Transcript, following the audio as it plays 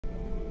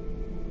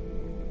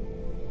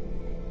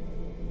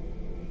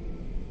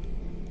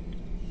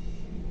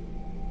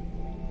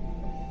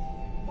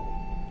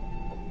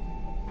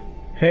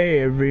Hey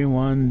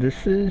everyone,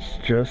 this is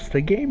just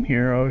a game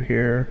hero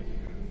here.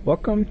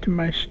 Welcome to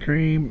my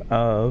stream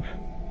of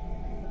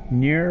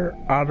Nier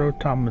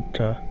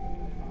Automata.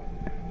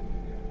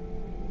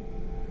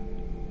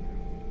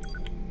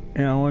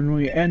 And when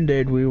we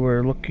ended, we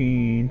were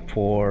looking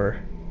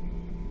for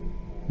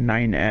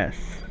 9S.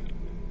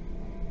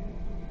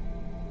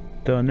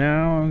 So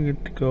now I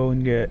get to go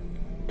and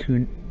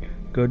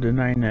go to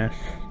 9S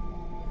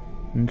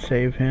and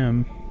save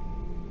him.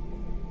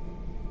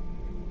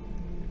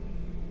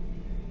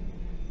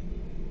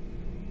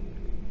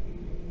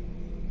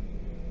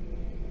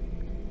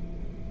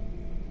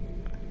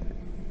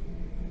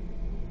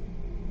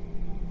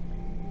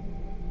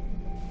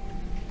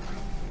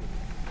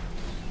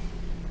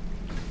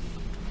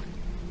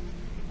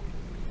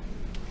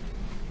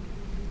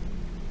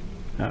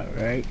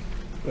 Alright,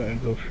 gotta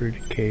go through the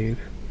cave.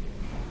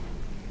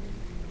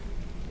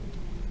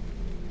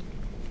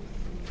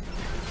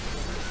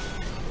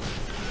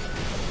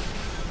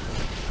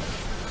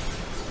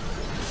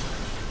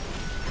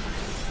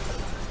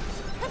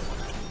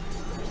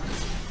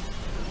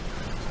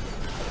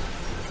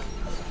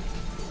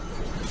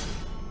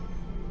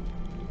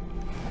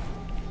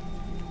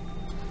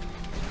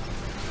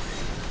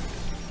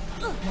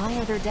 Why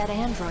are there dead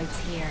androids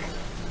here?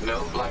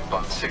 No black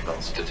box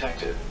signals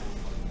detected.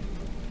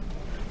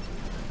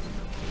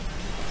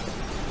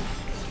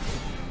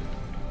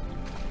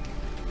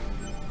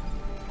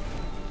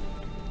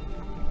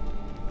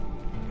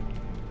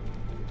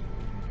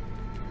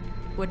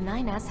 Would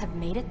 9S have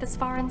made it this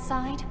far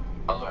inside?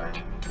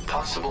 Alert.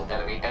 Possible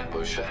enemy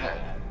ambush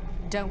ahead.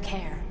 Don't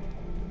care.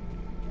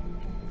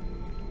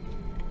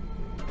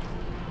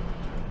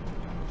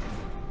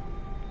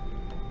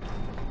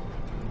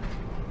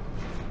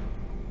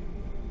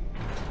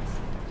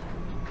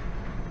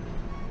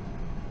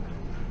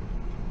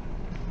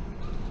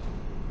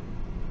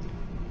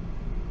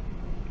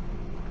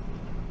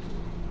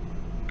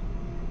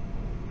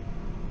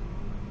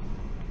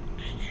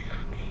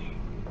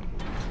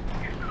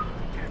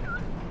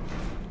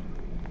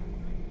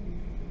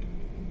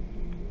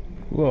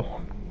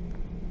 Whoa.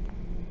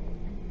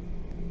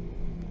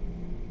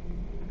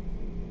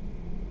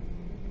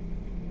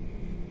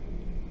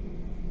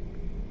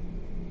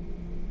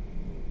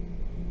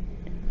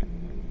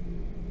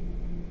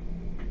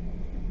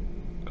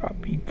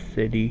 Copied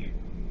city.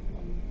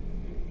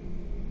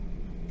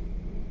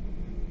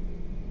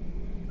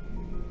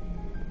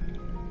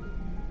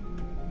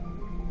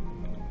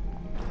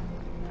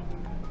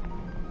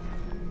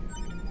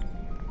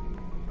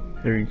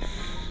 There's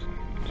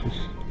just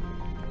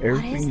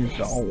everything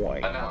is all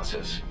white.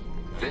 Analysis.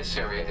 This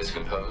area is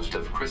composed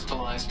of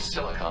crystallized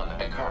silicon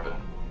and carbon.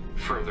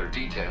 Further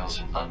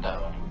details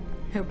unknown.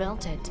 Who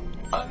built it?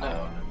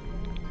 Unknown.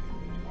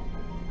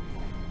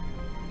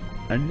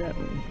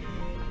 Unknown.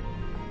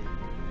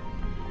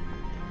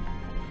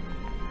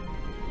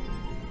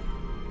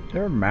 Is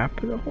there a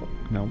map of the whole?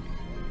 No.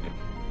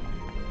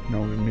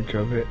 No image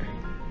of it.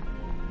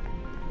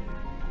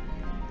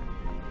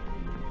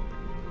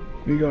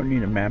 We don't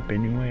need a map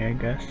anyway, I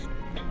guess.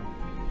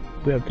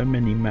 We have the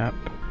mini map.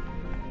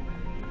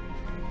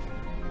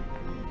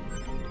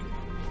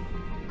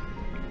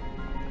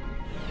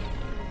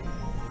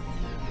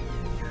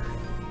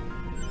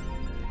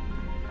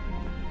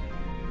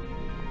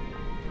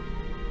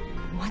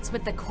 What's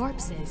with the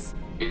corpses?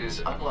 It is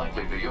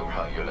unlikely the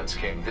Yorha units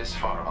came this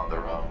far on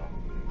their own.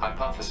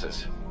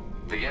 Hypothesis.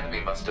 The enemy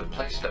must have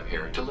placed them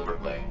here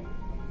deliberately.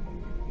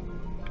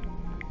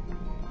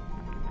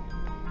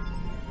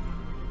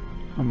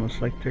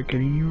 Almost like they're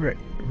getting you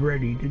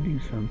ready to do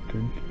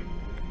something.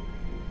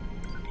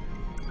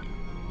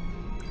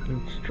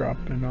 It's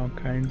dropping all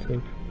kinds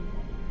of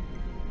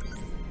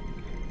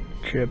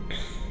chips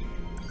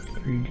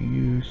for you to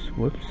use.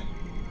 Whoops.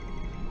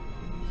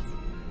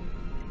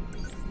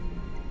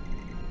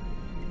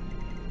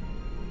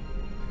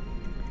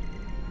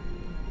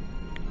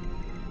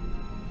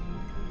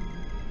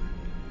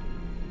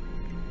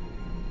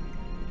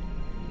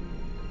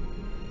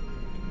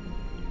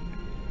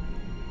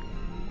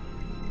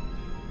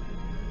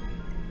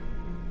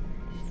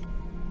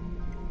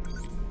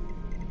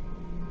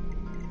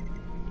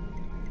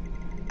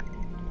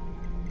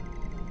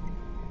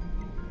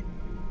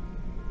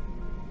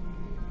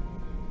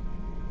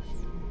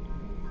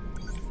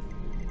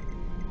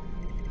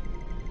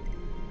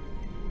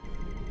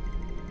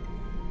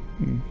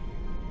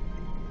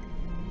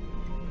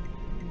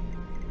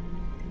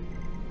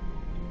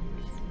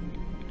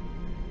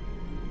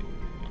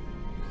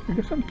 I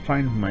guess I'm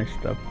fine with my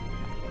stuff,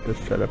 the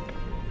setup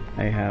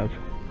I have.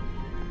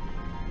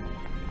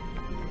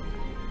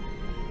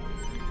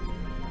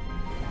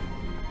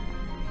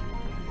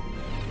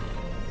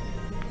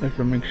 I have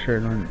to make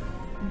sure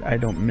I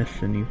don't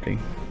miss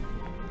anything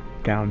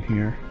down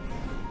here.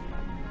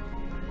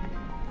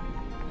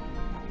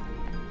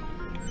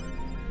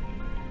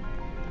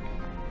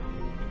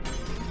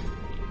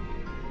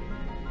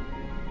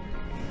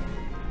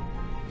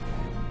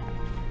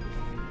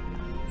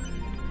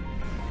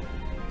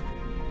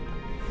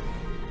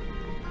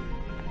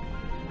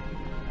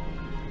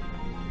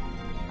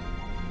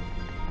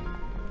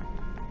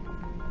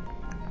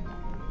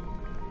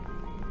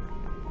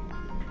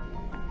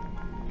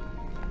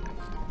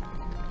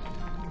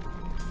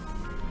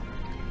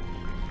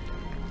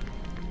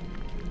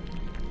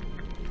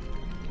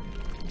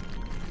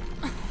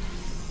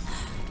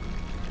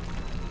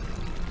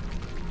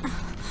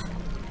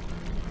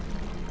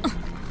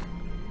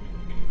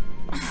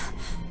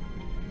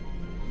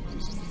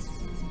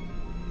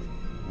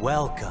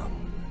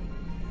 Welcome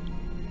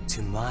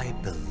to my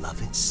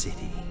beloved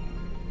city.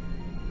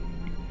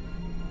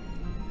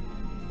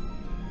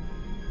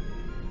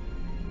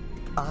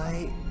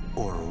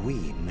 Or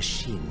we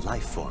machine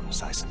life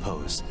forms, I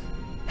suppose,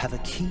 have a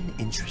keen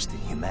interest in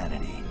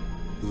humanity,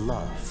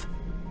 love,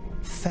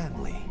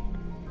 family,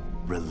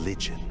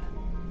 religion,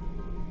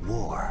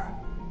 war.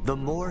 The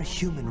more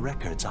human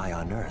records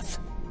I unearth,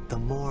 the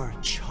more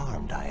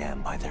charmed I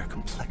am by their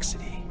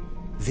complexity.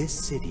 This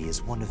city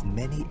is one of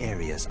many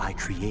areas I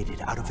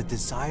created out of a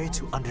desire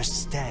to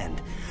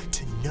understand,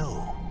 to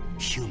know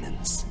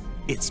humans.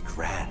 It's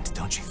grand,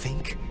 don't you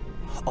think?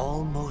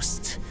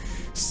 Almost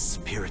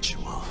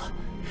spiritual.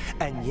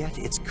 And yet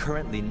it's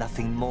currently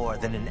nothing more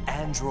than an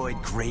android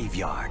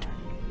graveyard.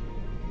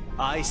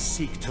 I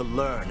seek to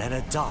learn and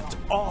adopt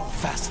all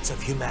facets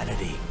of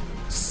humanity.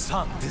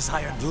 Some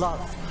desired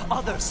love,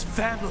 others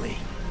family.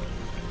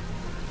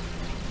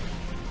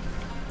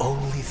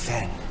 Only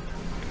then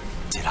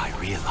did I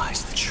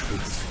realize the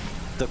truth.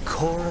 The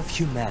core of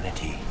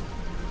humanity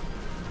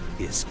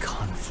is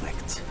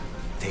conflict.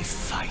 They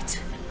fight,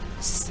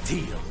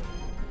 steal,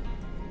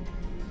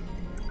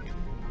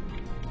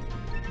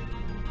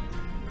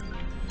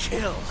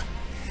 kill.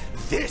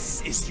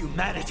 This is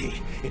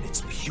humanity in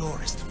its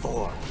purest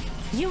form.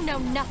 You know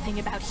nothing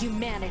about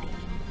humanity.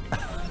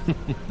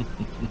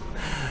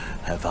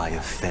 Have I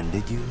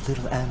offended you,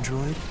 little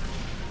android?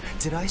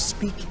 Did I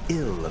speak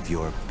ill of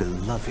your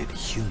beloved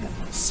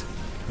humans?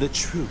 The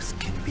truth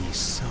can be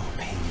so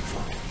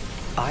painful.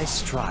 I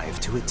strive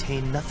to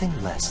attain nothing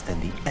less than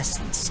the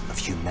essence of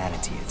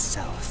humanity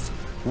itself.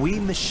 We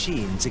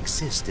machines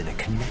exist in a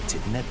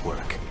connected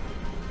network.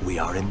 We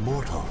are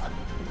immortal,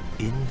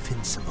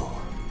 invincible.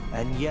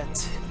 And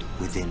yet,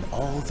 within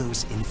all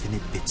those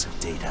infinite bits of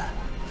data,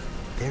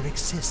 there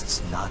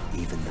exists not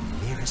even the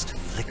merest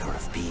flicker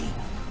of being,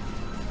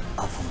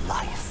 of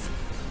life.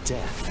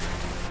 Death,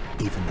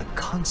 even the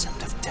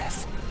concept of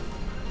death,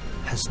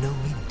 has no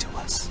meaning to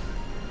us.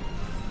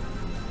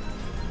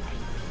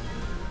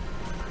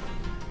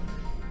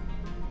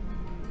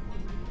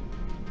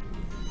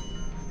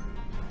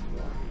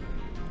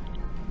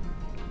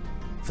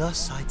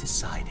 Thus I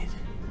decided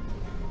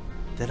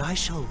that I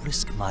shall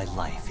risk my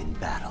life in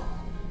battle.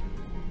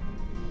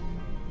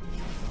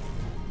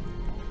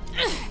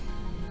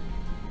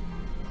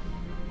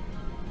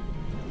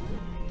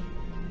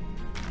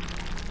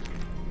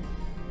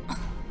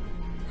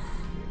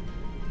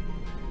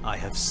 I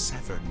have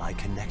severed my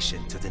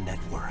connection to the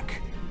network.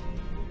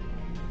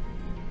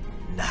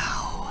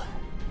 Now,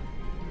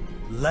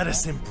 let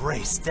us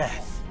embrace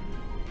death.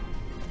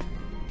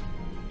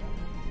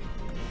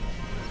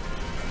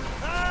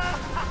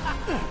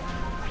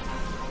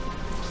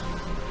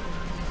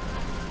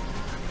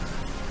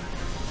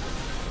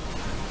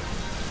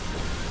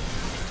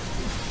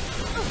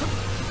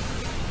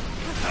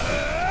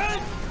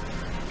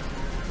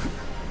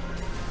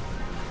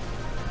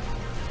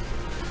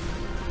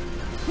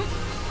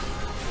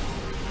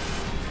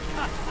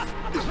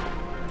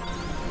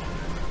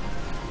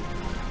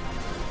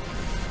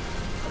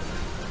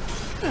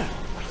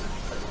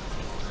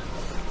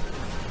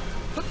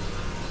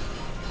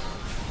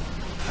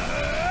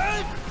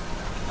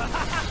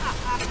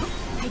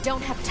 I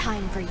don't have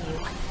time for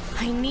you.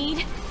 I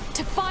need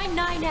to find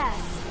 9S.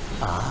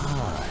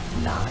 Ah,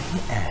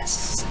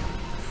 9S.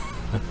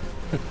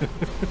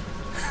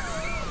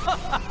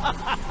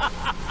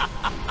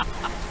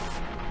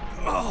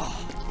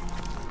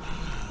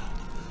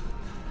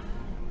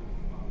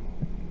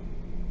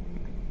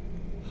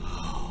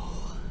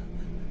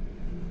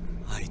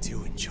 I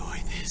do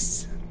enjoy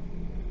this.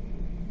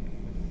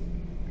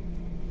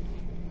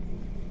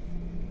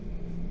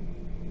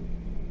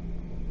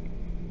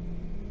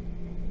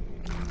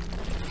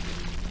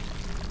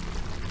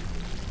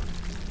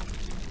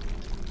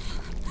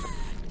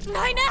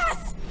 Nine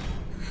S!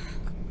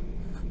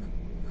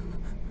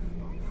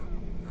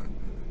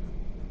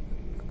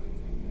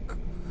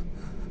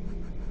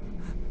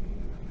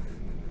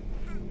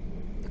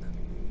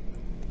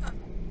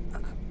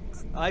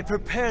 I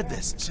prepared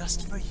this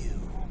just for you.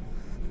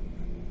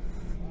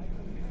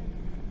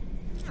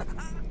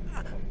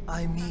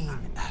 I mean,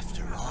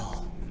 after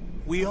all,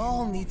 we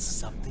all need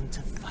something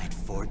to fight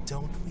for,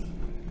 don't we?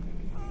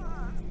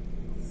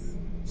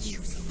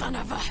 You son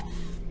of a...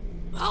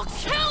 I'll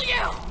kill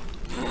you!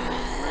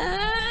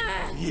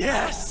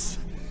 Yes!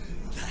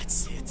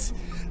 That's it.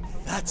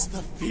 That's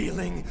the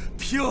feeling.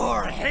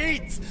 Pure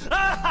hate!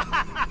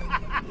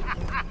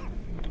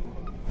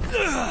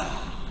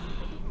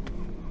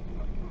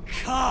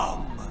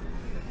 Come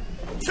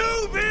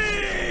to me!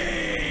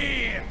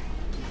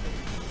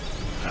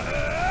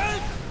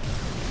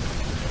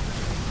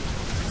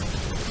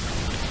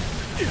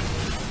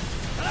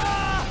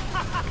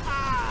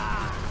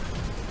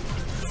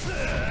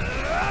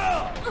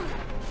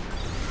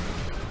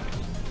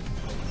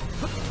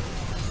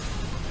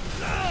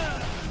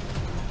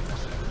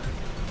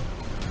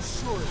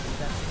 Surely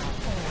that's not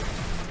all.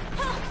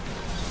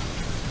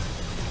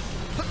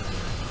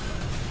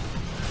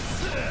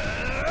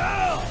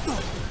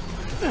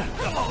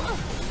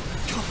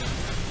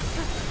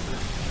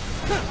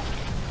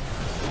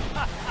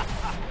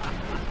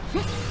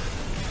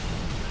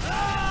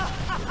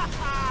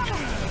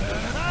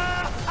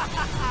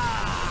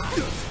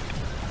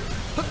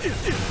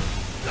 Is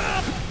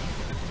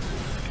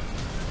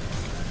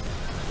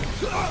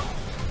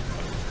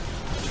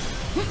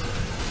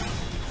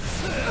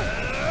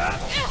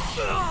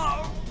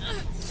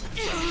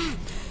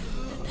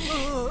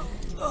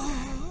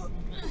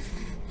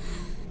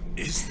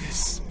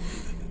this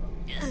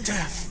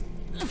death?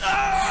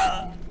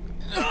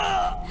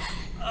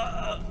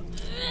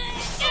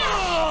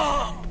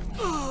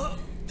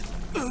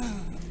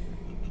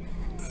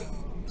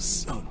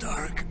 So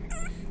dark,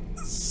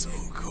 so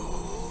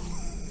cold.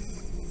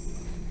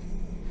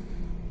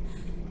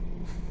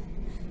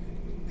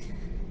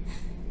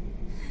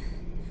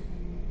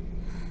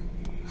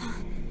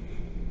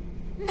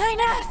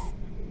 9S!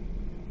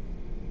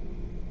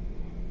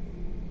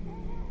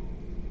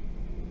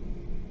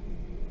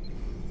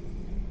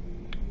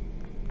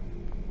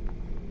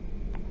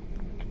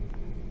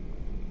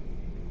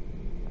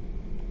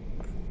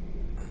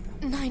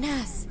 Nine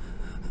S.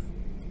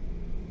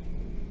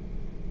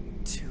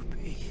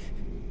 2B.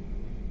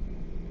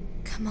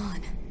 Come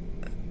on.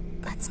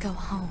 Let's go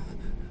home.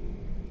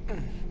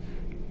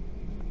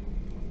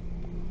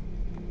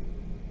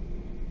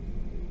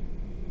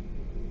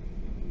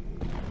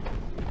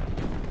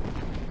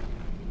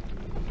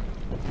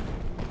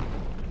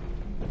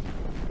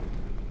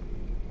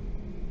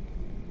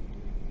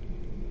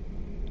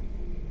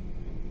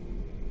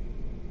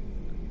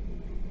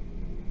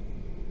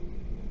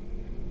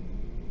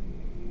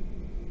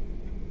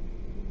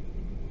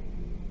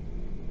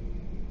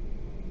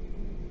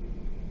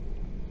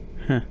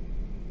 Huh.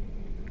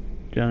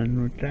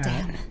 Done with that.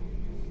 Damn.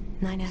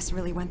 9S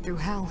really went through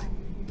hell.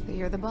 But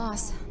you're the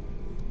boss.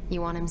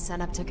 You want him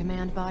sent up to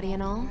command body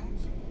and all?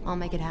 I'll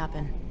make it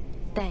happen.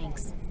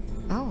 Thanks.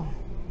 Oh.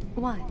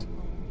 What?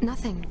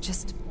 Nothing,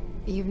 just...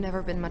 You've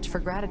never been much for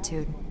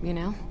gratitude, you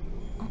know?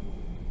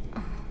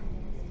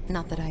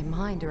 Not that I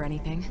mind or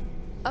anything.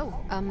 Oh,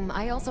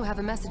 I also have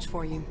a message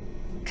for you.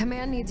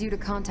 Command needs you to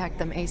contact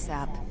them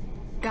ASAP.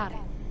 Got it.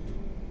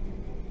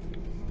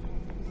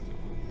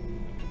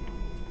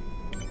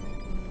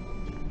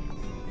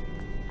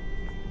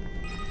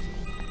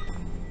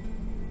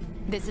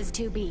 This is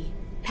 2B.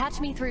 Patch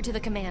me through to the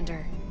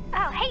commander.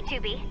 Oh, hey,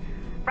 2B.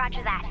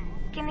 Roger that.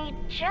 Give me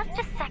just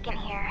a second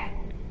here.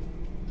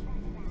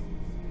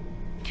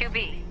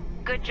 2B,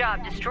 good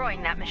job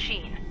destroying that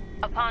machine.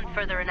 Upon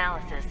further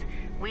analysis,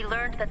 we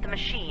learned that the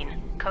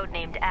machine,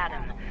 codenamed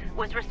Adam,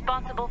 was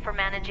responsible for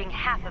managing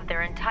half of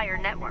their entire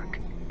network.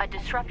 A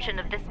disruption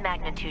of this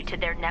magnitude to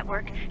their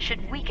network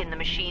should weaken the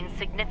machine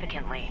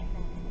significantly.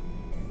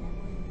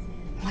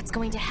 What's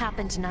going to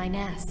happen to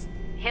 9S?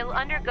 He'll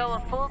undergo a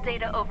full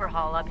data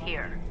overhaul up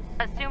here.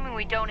 Assuming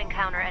we don't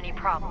encounter any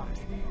problems,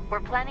 we're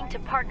planning to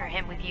partner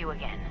him with you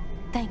again.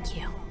 Thank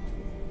you.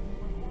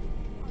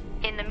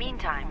 In the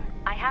meantime,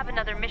 I have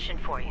another mission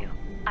for you.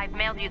 I've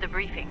mailed you the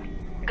briefing.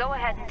 Go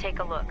ahead and take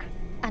a look.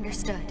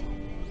 Understood.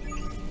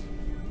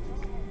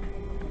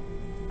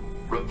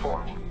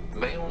 Report.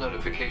 Mail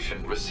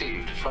notification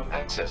received from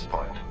access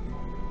point.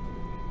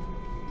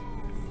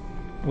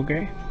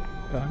 Okay.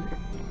 Got it.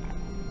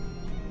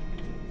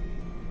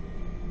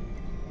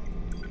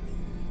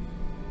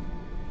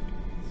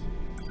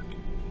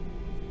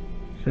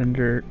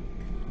 Sender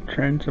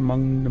trends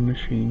among the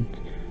machines.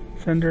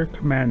 Sender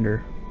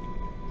commander.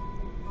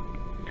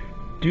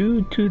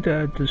 Due to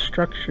the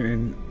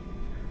destruction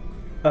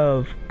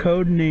of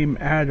codename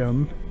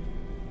Adam,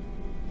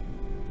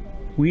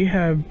 we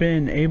have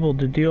been able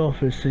to deal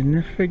with a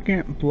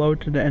significant blow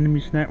to the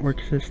enemy's network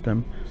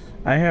system.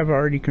 I have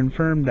already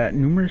confirmed that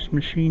numerous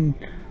machine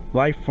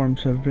life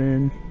forms have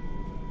been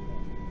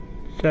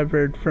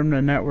severed from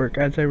the network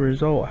as a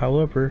result.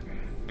 However,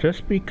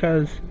 just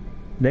because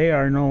they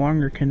are no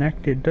longer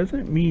connected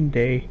doesn't mean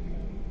they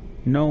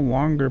no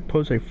longer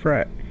pose a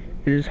threat.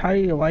 It is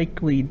highly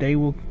likely they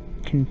will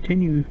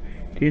continue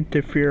to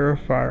interfere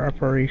with our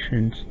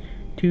operations.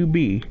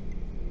 2B.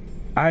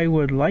 I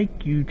would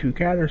like you to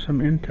gather some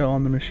intel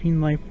on the machine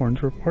life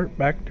forms. Report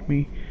back to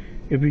me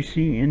if you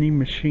see any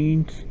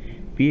machines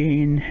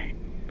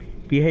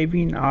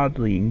behaving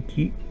oddly and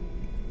keep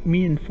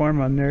me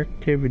informed on their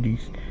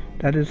activities.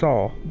 That is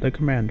all. The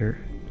commander.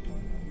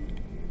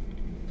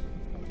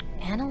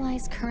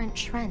 Analyze current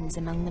trends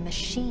among the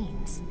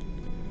machines.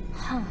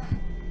 Huh.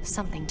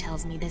 Something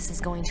tells me this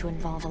is going to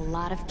involve a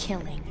lot of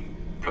killing.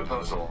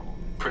 Proposal.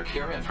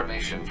 Procure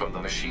information from the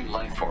machine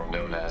lifeform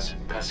known as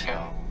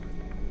Pascal.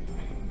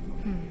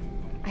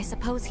 I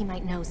suppose he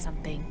might know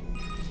something.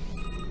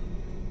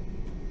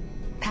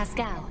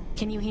 Pascal,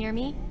 can you hear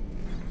me?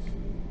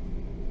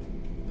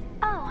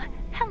 Oh,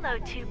 hello,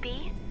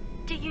 2B.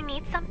 Do you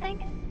need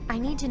something? I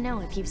need to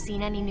know if you've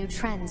seen any new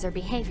trends or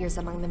behaviors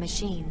among the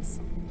machines.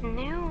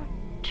 New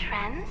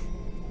trends?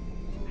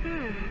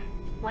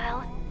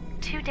 Well,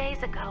 2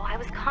 days ago, I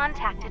was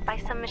contacted by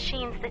some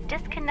machines that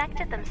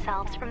disconnected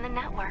themselves from the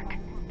network.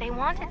 They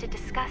wanted to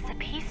discuss a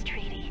peace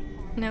treaty.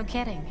 No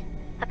kidding.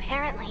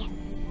 Apparently,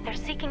 they're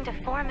seeking to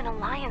form an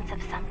alliance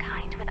of some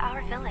kind with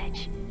our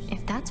village.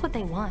 If that's what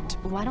they want,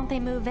 why don't they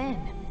move in?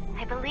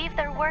 I believe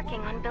they're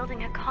working on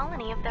building a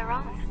colony of their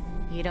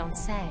own. You don't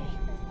say.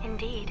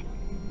 Indeed.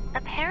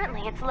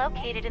 Apparently, it's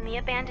located in the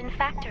abandoned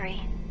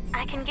factory.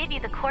 I can give you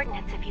the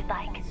coordinates if you'd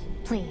like.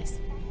 Please.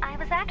 I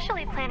was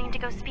actually planning to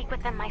go speak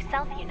with them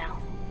myself, you know.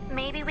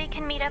 Maybe we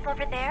can meet up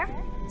over there?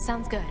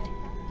 Sounds good.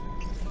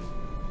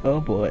 Oh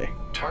boy.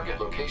 Target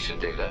location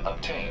data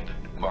obtained.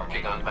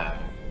 Marking on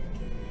map.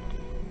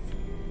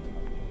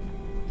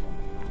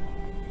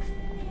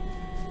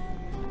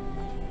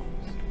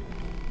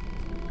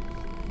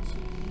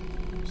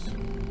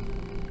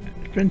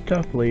 It's been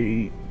tough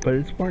lately, but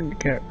it's important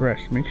to get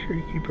rest. Make sure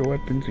you keep your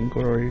weapons in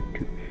good order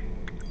too.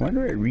 Why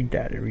do I read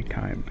that every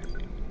time?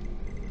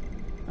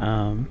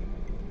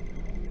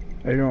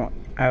 I don't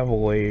have a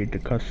way to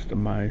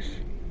customize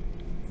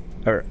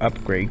or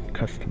upgrade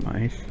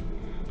customize.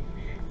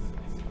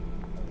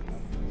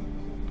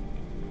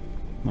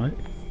 What?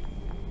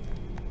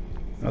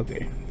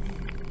 Okay.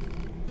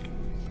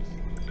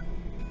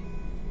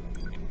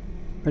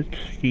 Let's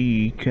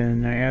see,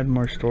 can I add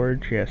more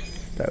storage?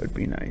 Yes, that would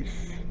be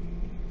nice.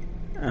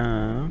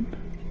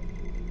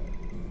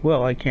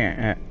 Well, I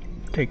can't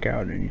take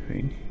out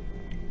anything.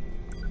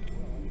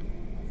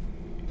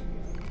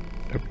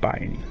 Or buy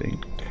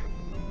anything.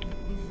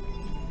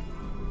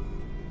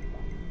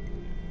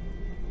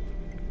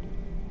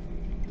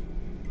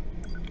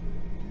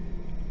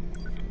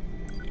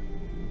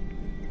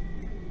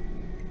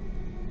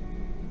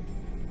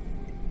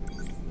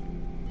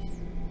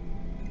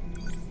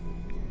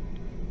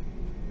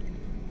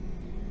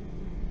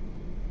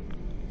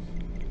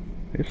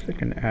 I guess I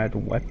can add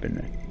weapon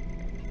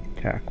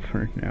attack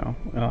for now.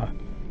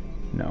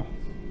 No.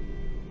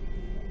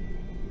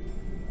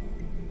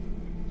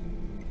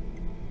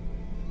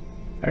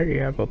 I already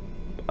have a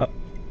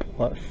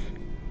plus.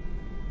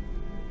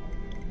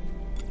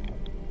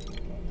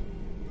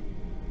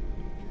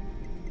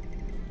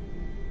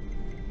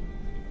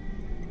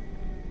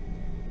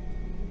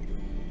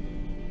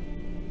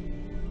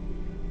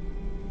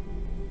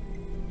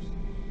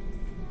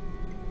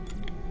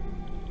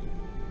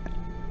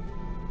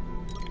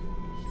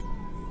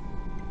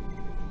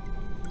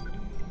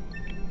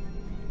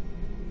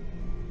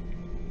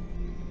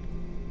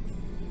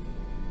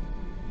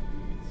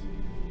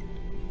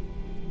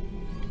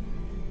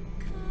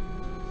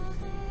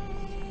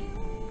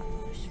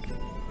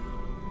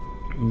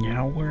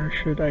 Now where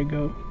should I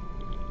go?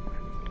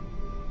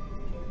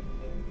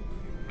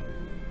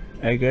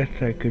 I guess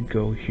I could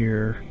go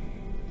here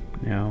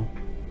now.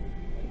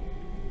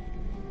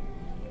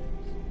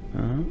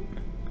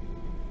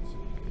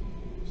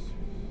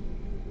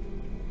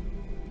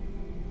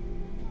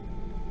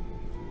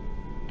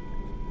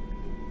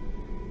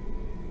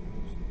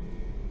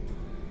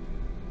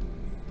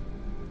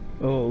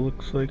 Oh, it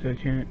looks like I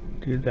can't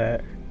do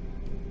that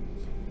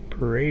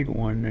parade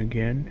one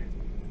again.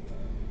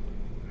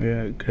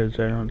 Yeah, because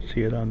I don't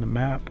see it on the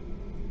map.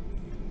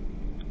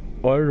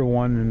 Or the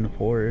one in the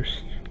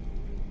forest.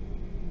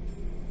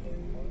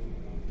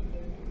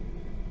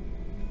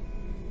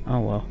 Oh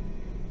well.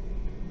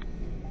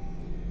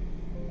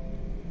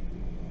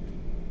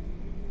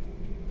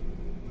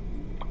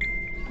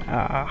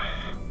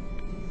 Ah.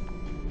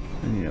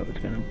 I knew it was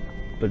gonna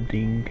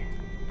ba-ding.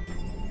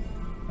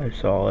 I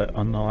saw it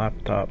on the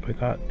laptop. I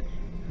got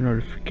a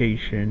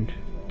notification.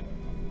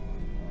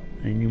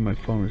 I knew my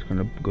phone was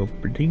gonna go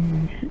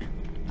ba-ding.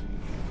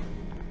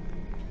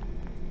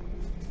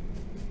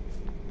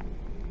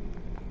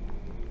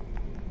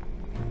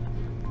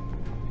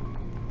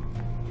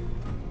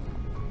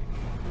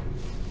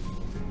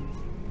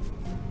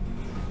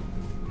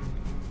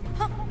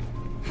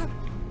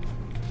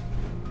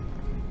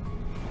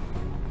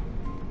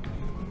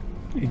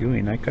 What are you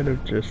doing? I could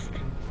have just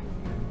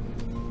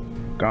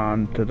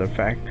gone to the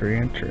factory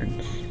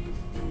entrance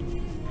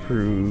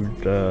through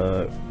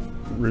the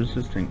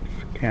resistance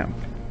camp.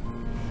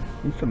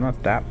 At least I'm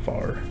not that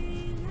far.